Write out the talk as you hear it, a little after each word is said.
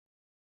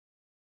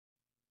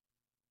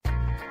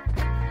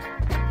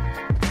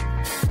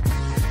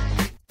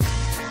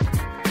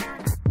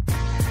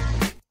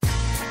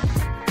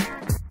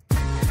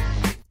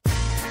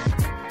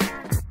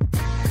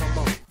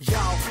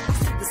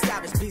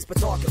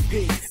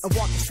peace. And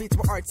walk the streets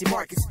where artsy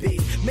markets be.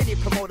 Many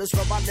promoters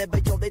where I live,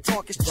 but yo, they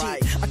talk is cheap.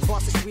 Right.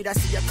 Across the street, I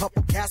see a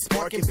couple cats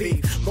sparking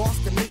beef.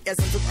 Lost to me as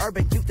of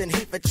urban youth and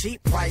heat for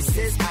cheap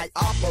prices. I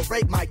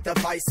operate my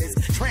devices.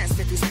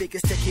 Transmit through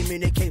speakers to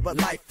communicate what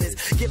life is.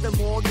 Giving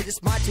more than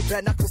just my two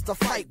bare knuckles to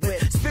fight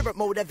with. Spirit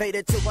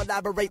motivated to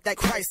elaborate that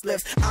Christ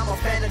lives. I'm a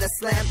fan of the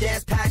slam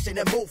dance, passion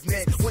and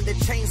movement. When the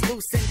chains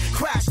loosen,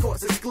 crash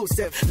course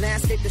exclusive.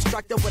 Landscape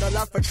destructive with a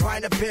love for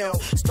trying to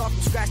build. Start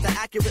from scratch to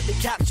accurately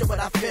capture what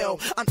I feel.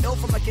 I'm ill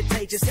from a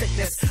contagious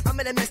sickness. I'm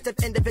in the midst of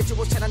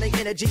individuals channeling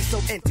energy so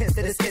intense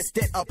that it's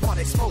instant upon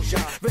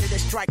exposure. Ready to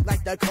strike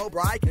like the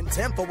cobra. I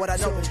contend for what I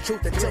know is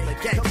truth until the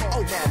game is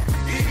over.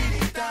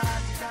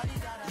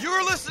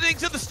 You're listening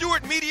to the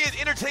Stewart Media and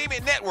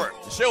Entertainment Network.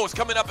 The show is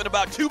coming up in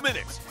about 2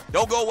 minutes.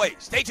 Don't go away.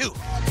 Stay tuned.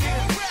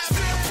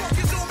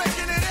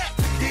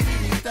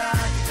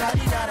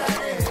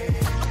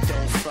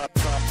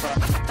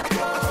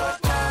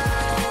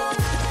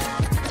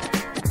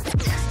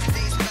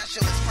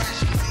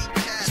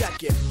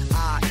 Check it.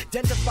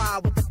 Identify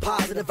with the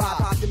positive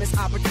vibe. Optimist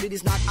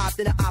opportunities, not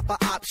often an offer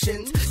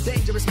options.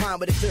 Dangerous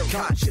mind with a clear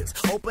conscience.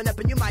 Open up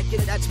and you might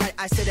get it, that's right.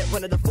 I said it,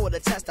 one of the four to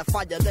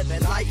testify you're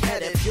living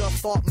lightheaded. Pure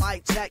thought,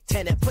 mic check,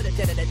 tenant. Put it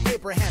in it,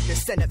 Abraham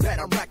descendant, bet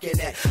I'm wrecking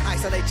it.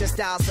 Isolate your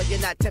style so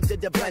you're not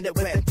tempted to blend it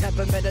with the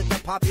temperament of the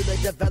popular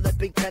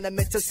developing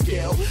tenement to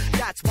skill.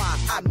 That's why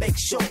I make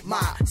sure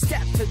my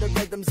step to the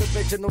rhythm's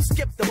original.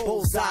 Skip the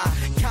bullseye.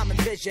 Common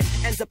vision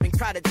ends up in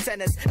crowded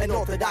centers. An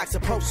orthodox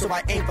approach, so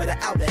I aim for the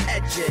outer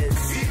edges.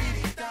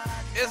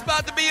 It's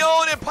about to be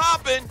on and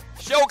popping.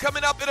 Show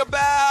coming up in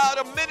about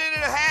a minute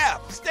and a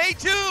half. Stay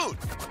tuned.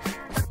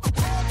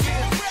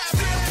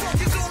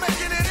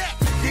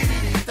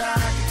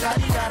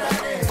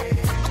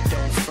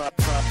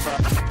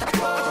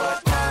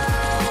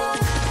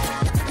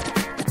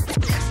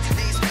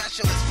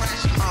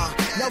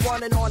 Now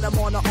on and on, I'm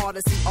on the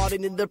odyssey,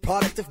 auditing the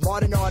product of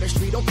modern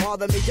artistry. Don't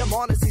bother me, I'm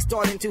honestly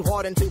starting too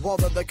hard into all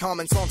of the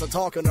common songs. I'm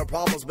talking of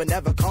problems, but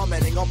never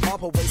commenting on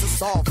proper ways to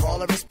solve. Call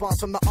a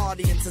response from the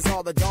audience is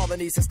all the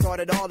Darwinies have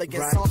started all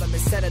against all them.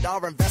 Said it,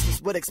 our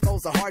investments would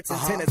expose the hearts and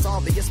tenants.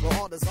 Obvious for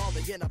all this, all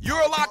the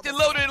You're locked and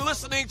loaded and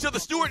listening to the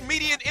Stewart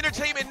Media and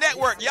Entertainment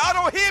Network. Y'all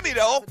don't hear me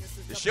though.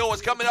 The show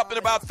is coming up in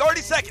about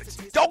 30 seconds.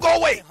 Don't go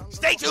away.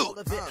 Stay tuned.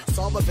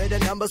 Solve a bit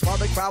of numbers while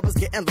the crowd was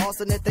getting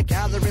lost in it. The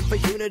gathering for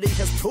unity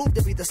has proved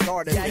to be the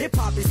start of it.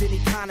 Hip-hop is an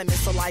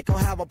economist, so like, I'll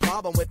have a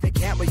problem with it.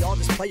 Can't we all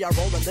just play our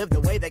role and live the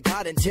way that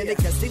God intended?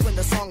 Cause see, when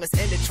the song is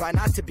ended, try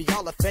not to be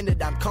all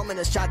offended. I'm calling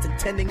the shots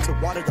intending to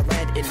water the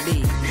land in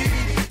me.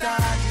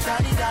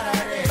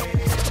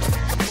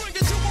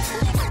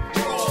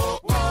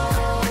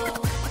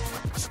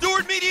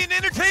 Stewart Media and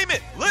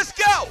Entertainment, let's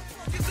go!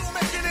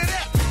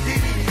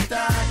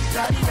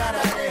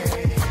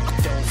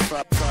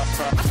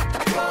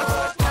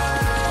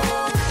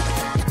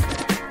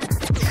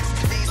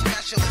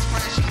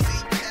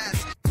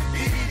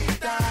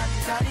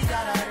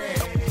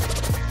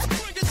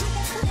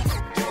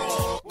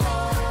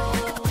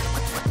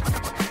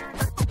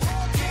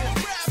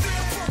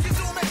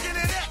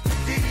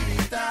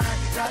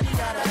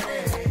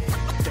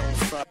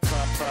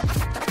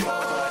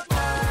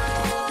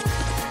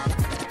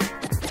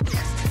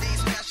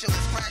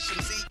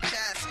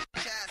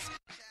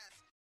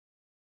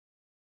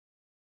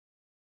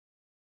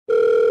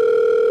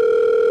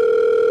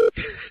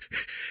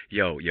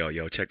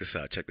 Yo, check this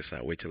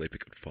out. Wait till they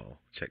pick up the phone.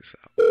 Check this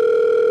out.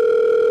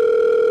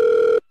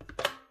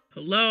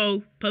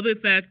 Hello,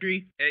 Puppet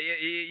Factory.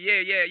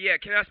 Yeah.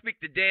 Can I speak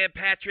to Dan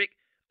Patrick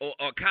or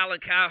Colin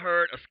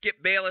Cowherd or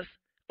Skip Bayless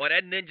or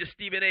that ninja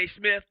Stephen A.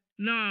 Smith?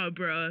 Nah,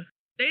 bruh.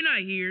 They not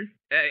here.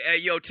 Hey,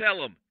 yo, tell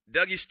them.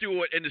 Dougie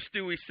Stewart and the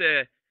Stewie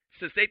said,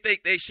 since they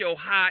think they show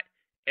hot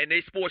and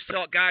they sports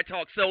talk, guy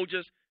talk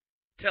soldiers,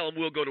 tell them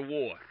we'll go to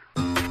war.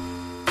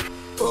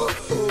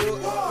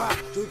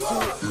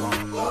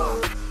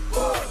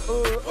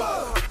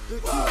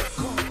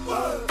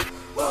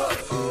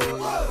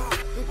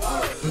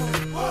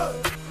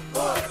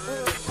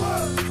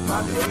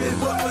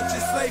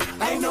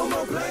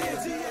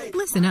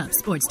 Listen up,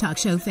 sports talk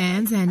show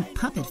fans and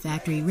Puppet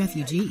Factory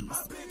refugees.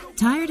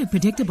 Tired of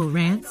predictable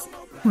rants,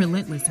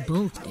 relentless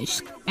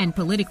bullfish, and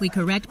politically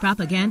correct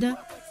propaganda?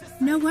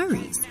 No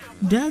worries.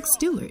 Doug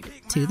Stewart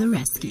to the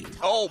rescue.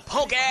 Oh,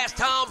 punk-ass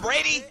Tom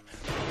Brady!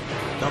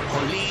 The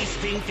police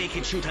think they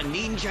can shoot a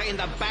ninja in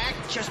the back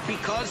just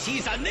because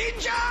he's a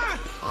ninja?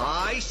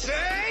 I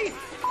say...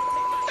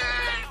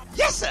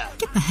 Yes, sir!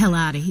 Get the hell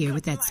out of here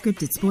with that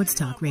scripted sports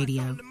talk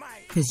radio,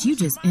 because you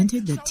just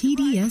entered the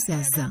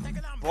TDSS zone.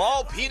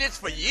 Ball peanuts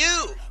for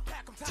you!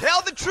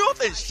 Tell the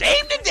truth and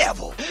shame the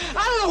devil!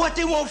 I don't know what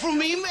they want from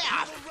me,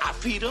 man. I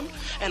feed them,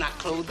 and I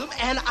clothe them,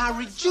 and I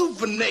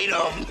rejuvenate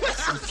them.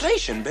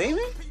 Inflation,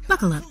 baby.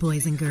 Buckle up,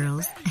 boys and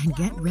girls, and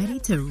get ready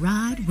to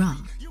ride raw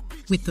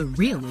with the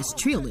realest,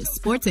 trillest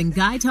sports and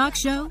guy talk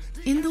show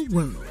in the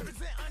world.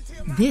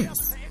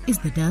 This is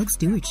the Doug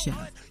Stewart Show.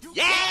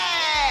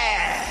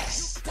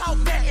 Yes! Talk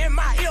that in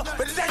my ear,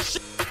 but that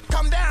shit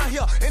come down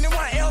here.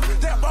 Anyone else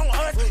step on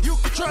us, you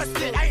can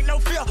trust it, ain't no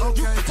fear.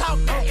 You can talk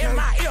that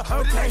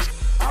Okay,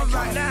 all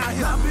right now,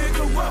 my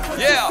bigger what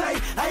Yeah. you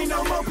say? Ain't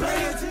no more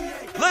playing.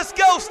 Let's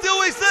go,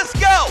 Stewies. Let's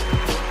go.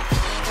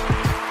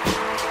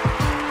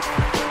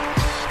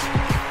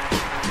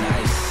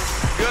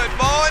 Good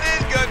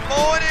morning, good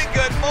morning,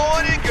 good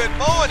morning, good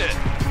morning.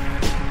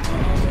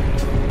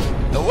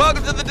 And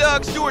welcome to the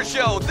Doug Stewart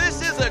Show.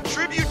 This is a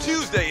Tribute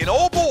Tuesday, and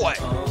oh boy,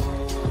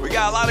 we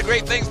got a lot of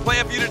great things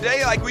planned for you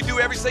today, like we do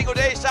every single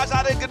day. Shouts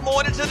out and good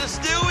morning to the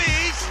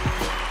Stewies.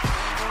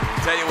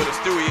 I'll tell you what a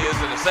Stewie is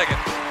in a second.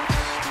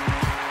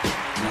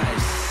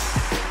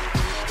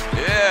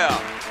 Yeah.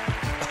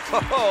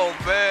 Oh,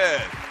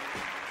 man.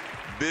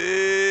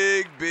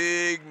 Big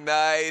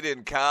night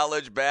in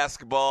college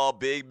basketball.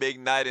 Big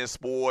night in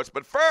sports.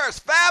 But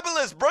first,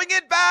 Fabulous, bring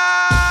it back!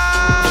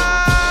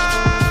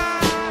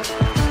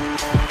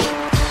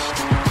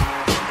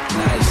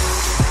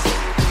 Nice.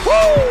 Woo!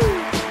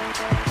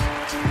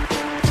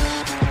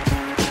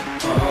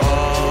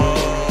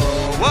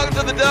 Oh. Welcome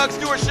to the Doug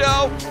Stewart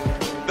Show,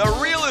 the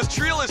realest,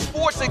 trillest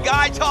sports and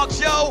guy talk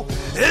show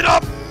in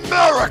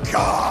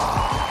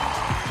America.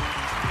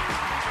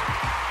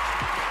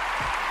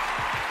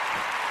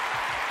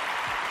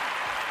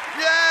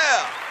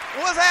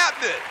 What's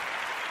happening?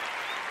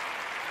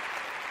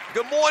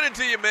 Good morning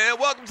to you, man.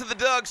 Welcome to the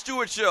Doug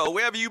Stewart Show,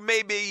 wherever you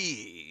may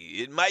be.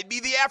 It might be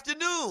the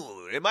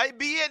afternoon. It might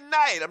be at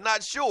night. I'm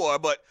not sure,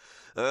 but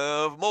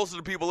most of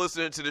the people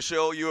listening to the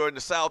show, you're in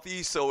the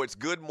southeast, so it's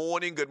good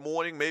morning,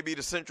 maybe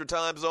the central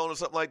time zone or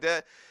something like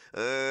that.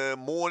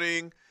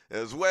 Morning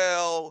as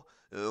well.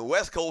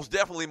 West Coast,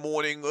 definitely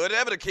morning.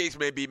 Whatever the case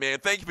may be, man,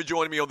 thank you for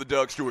joining me on the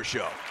Doug Stewart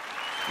Show.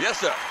 Yes,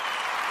 sir.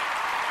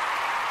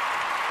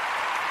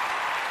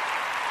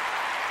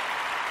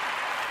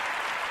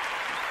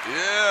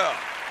 Yeah.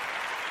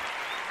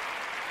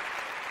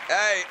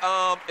 Hey,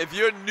 if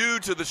you're new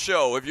to the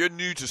show, if you're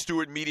new to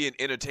Stewart Media and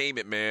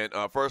Entertainment, man,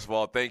 first of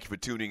all, thank you for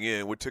tuning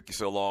in. What took you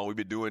so long? We've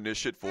been doing this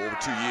shit for over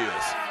 2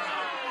 years.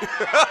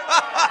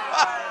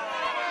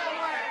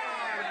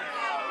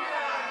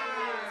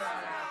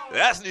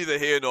 That's neither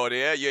here nor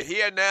there. You're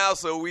here now,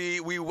 so we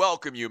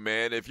welcome you,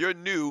 man. If you're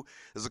new,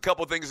 there's a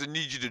couple things I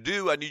need you to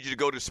do. I need you to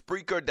go to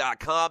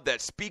Spreaker.com.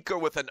 That's speaker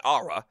with an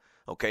aura.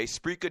 Okay,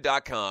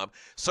 Spreaker.com.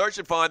 Search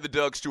and find the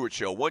Doug Stewart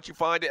Show. Once you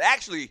find it,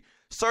 actually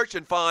search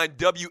and find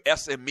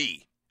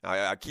WSME.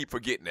 I keep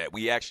forgetting that.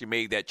 We actually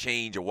made that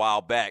change a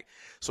while back.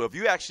 So if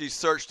you actually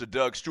search the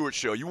Doug Stewart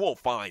Show, you won't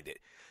find it.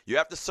 You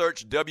have to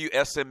search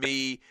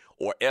WSME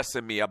or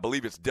SME. I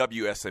believe it's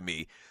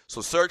WSME.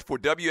 So search for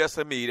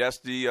WSME. That's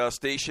the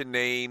station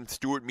name,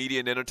 Stewart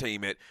Media and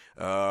Entertainment,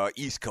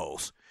 East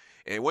Coast.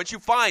 And once you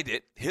find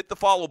it, hit the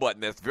follow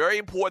button. That's very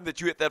important that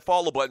you hit that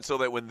follow button so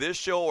that when this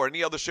show or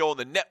any other show on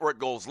the network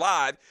goes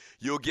live,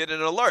 you'll get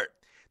an alert.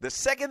 The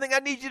second thing I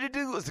need you to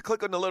do is to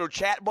click on the little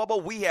chat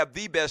bubble. We have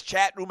the best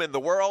chat room in the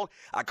world.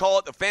 I call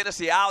it the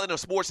Fantasy Island of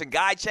Sports and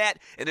Guy Chat,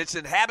 and its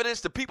inhabitants,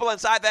 the people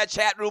inside that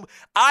chat room,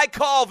 I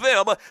call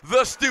them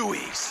the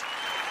Stewies.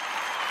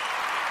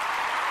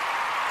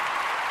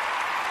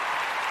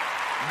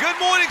 Good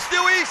morning,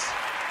 Stewies.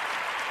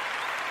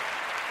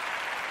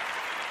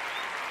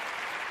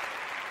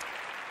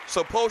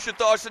 So post your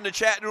thoughts in the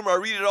chat room. I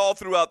read it all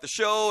throughout the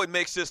show. It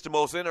makes this the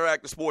most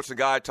interactive sports and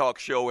guy talk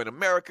show in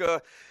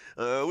America.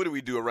 What do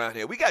we do around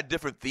here? We got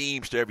different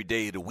themes to every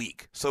day of the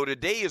week. So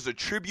today is a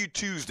Tribute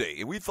Tuesday,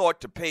 and we thought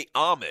to pay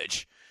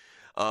homage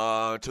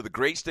to the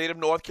great state of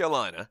North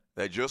Carolina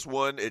that just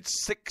won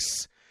its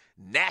 6th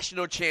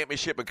national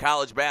championship in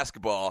college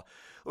basketball.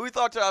 We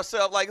thought to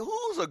ourselves, like,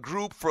 who's a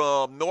group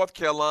from North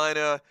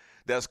Carolina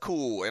that's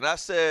cool? And I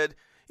said,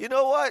 you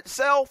know what,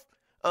 Self?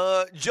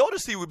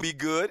 Jodeci would be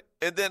good.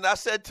 And then I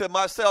said to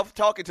myself,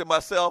 talking to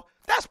myself,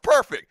 that's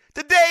perfect.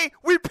 Today,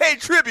 we pay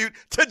tribute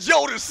to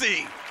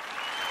Jodeci.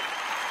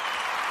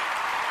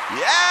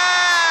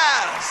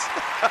 Yes!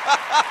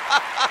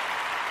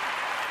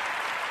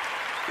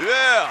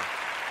 Yeah.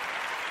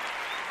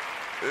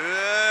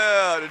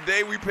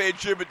 Today we pay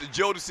tribute to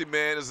Jodeci,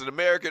 man. It's an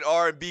American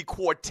R&B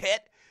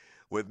quartet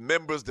with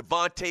members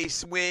Devontae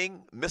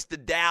Swing, Mr.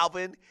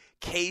 Dalvin,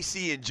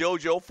 Casey, and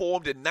JoJo,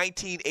 formed in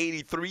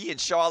 1983 in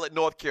Charlotte,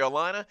 North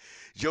Carolina.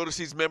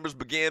 Jodeci's members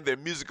began their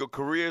musical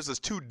careers as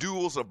two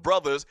duos of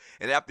brothers,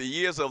 and after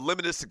years of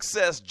limited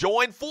success,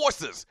 joined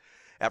forces.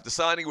 After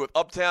signing with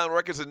Uptown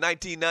Records in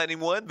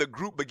 1991, the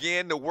group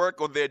began to work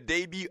on their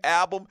debut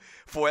album,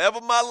 Forever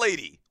My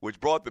Lady, which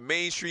brought the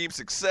mainstream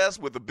success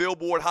with the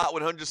Billboard Hot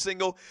 100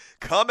 single,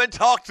 Come and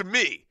Talk to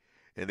Me,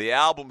 and the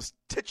album's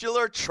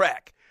titular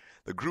track.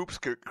 The group's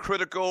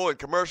critical and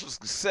commercial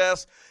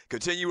success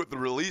continued with the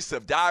release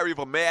of Diary of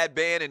a Mad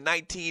Band in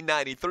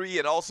 1993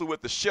 and also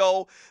with the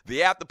show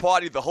The After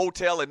Party at the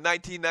Hotel in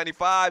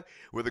 1995,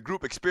 where the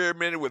group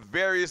experimented with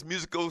various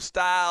musical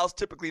styles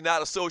typically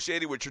not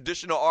associated with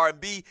traditional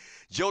R&B.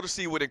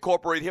 Jodeci would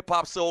incorporate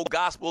hip-hop, soul,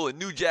 gospel, and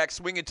new jack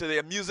swing into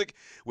their music,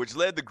 which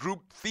led the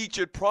group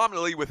featured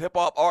prominently with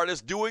hip-hop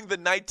artists during the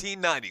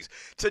 1990s.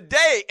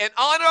 Today, in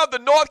honor of the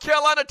North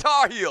Carolina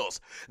Tar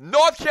Heels,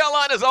 North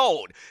Carolina's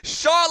own,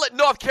 Charlotte,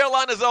 North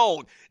Carolina's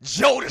own,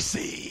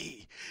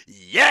 Jodeci.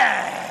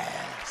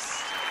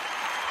 Yes!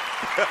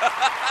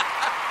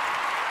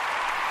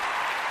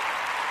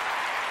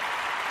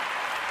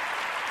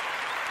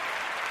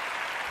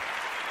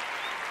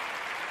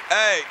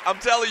 Hey, I'm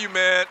telling you,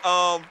 man,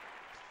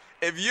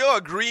 if you're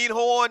a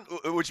greenhorn,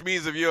 which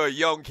means if you're a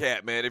young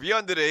cat, man, if you're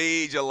under the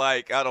age of,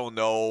 like, I don't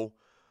know,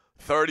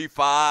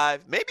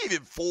 35, maybe even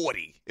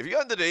 40. If you're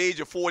under the age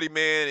of 40,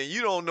 man, and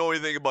you don't know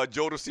anything about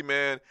Jodeci,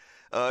 man,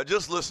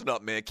 just listen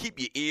up, man. Keep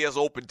your ears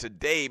open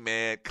today,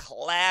 man.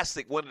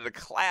 Classic, one of the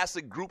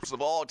classic groups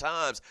of all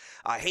times.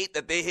 I hate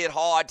that they hit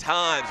hard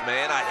times,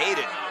 man. I hate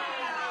it.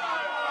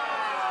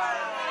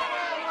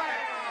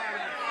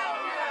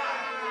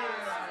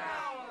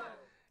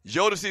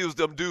 Jodeci was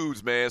them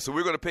dudes, man. So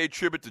we're going to pay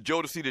tribute to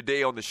Jodeci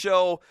today on the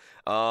show.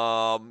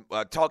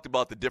 I talked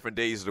about the different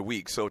days of the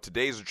week. So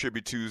today's a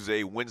Tribute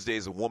Tuesday. Wednesday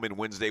is a Woman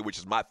Wednesday, which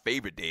is my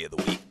favorite day of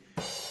the week.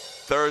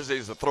 Thursday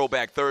is a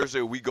Throwback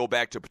Thursday. We go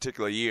back to a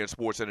particular year in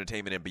sports,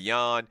 entertainment, and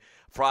beyond.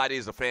 Friday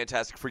is a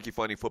fantastic, freaky,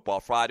 funny football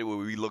Friday where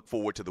we look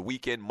forward to the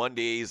weekend.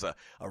 Monday is a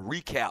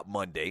recap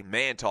Monday,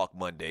 Man Talk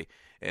Monday.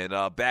 And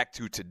back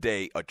to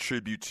today, a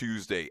Tribute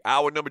Tuesday.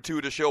 Hour number 2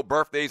 of the show,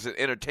 birthdays and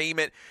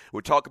entertainment.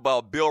 We'll talk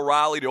about Bill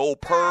Riley, the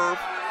old perv.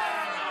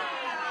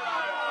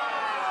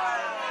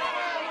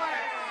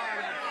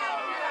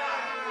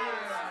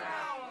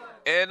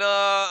 And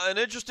an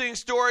interesting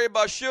story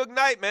about Suge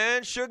Knight,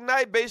 man. Suge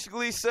Knight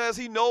basically says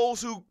he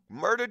knows who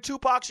murdered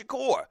Tupac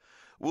Shakur.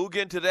 We'll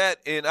get into that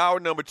in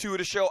hour number 2 of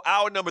the show.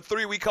 Hour number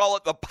 3, we call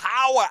it the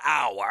Power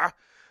Hour.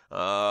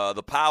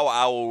 The Power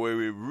Hour where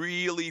we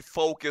really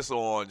focus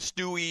on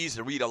Stewies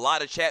and read a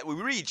lot of chat. We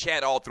read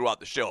chat all throughout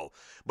the show.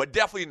 But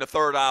definitely in the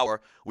third hour,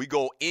 we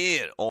go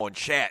in on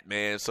chat,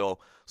 man. So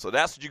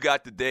that's what you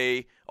got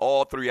today,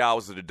 all 3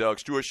 hours of the Doug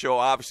Stewart Show.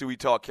 Obviously, we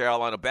talk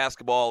Carolina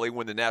basketball. They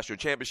win the national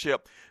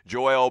championship.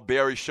 Jel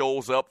Berry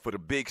shows up for the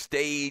big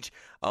stage.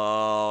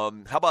 How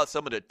about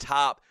some of the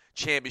top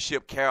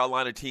championship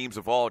Carolina teams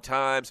of all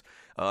times?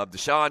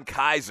 Deshaun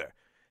Kaiser,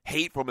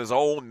 hate from his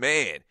own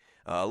man.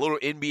 A little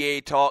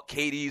NBA talk.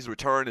 KD's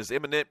return is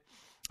imminent.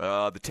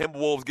 The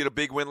Timberwolves get a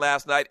big win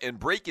last night. And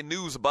breaking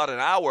news about an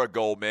hour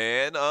ago,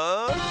 man.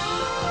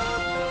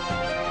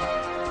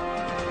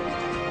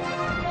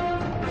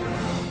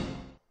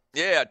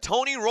 Yeah,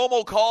 Tony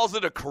Romo calls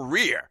it a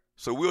career.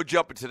 So we'll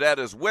jump into that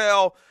as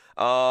well.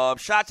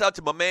 Shouts out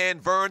to my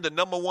man Vern, the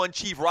number 1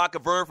 Chief Rocker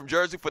Vern from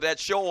Jersey for that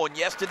show on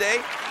yesterday.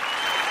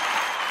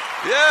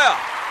 Yeah.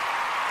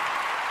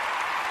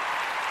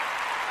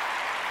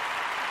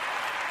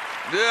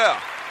 Yeah.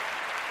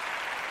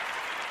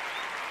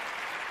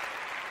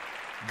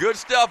 Good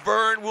stuff,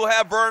 Vern. We'll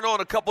have Vern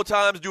on a couple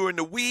times during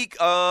the week.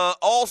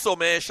 Also,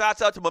 man,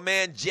 shouts out to my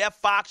man Jeff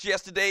Fox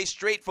yesterday,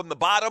 straight from the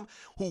bottom,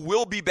 who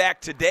will be back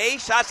today.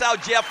 Shouts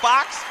out Jeff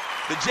Fox,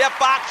 the Jeff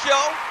Fox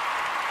Show.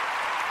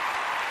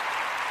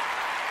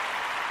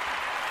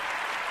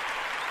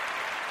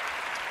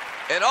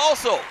 And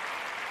also,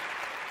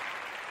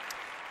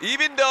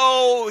 even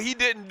though he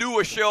didn't do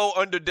a show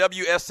under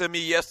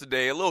WSME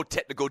yesterday, a little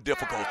technical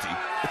difficulty.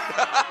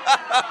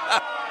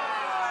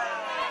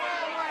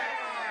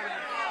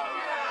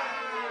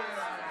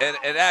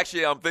 And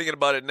actually, I'm thinking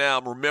about it now.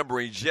 I'm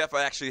remembering Jeff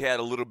actually had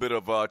a little bit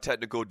of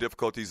technical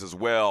difficulties as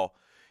well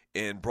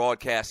in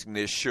broadcasting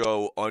this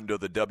show under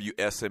the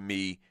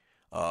WSME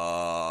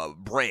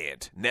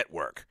brand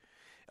network.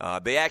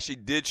 They actually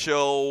did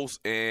shows,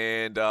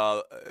 and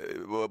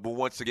but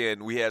once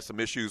again, we had some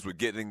issues with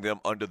getting them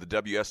under the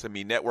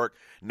WSME network.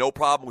 No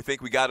problem. We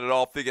think we got it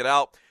all figured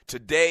out.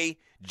 Today,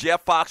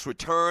 Jeff Fox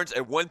returns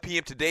at 1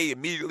 p.m. today,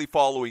 immediately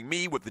following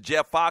me with the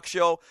Jeff Fox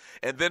Show,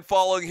 and then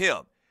following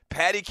him,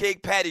 Patty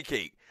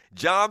Cake.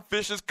 John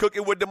Fisher's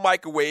Cooking with the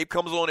Microwave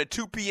comes on at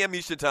 2 p.m.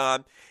 Eastern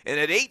Time, and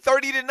at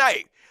 8:30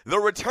 tonight, the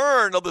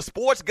return of the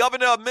sports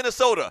governor of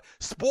Minnesota,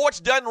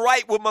 Sports Done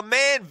Right with my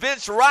man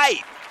Vince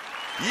Wright.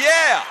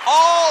 Yeah,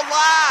 all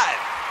live.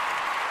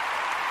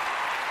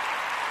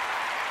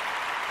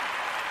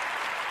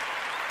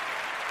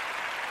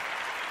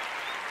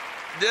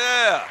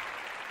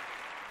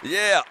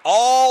 Yeah,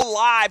 all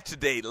live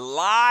today.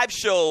 Live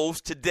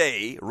shows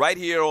today right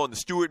here on the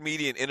Stewart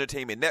Media and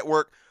Entertainment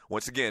Network.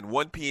 Once again,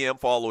 1 p.m.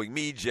 following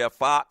me, Jeff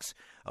Fox,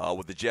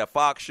 with the Jeff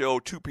Fox Show.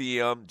 2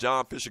 p.m.,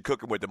 John Fisher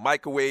Cooking with the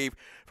Microwave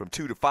from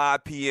 2 to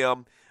 5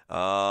 p.m.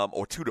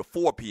 Or 2 to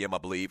 4 p.m., I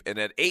believe. And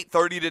at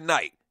 8:30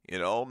 tonight,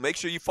 make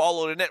sure you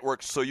follow the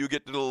network so you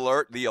get the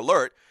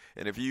alert.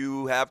 And if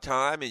you have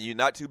time and you're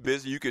not too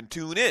busy, you can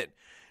tune in.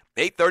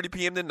 8:30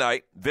 p.m.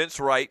 tonight, Vince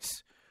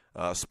Wright's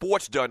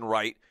Sports Done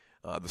Right.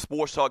 The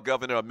Sports Talk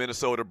Governor of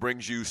Minnesota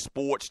brings you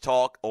sports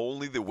talk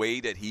only the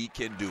way that he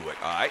can do it,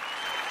 all right?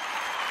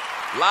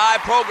 Live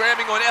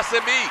programming on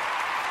SME.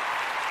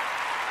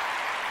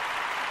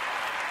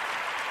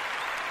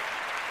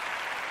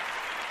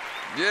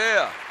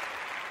 Yeah.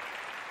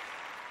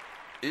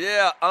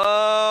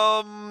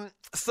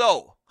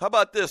 So, how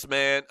about this,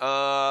 man?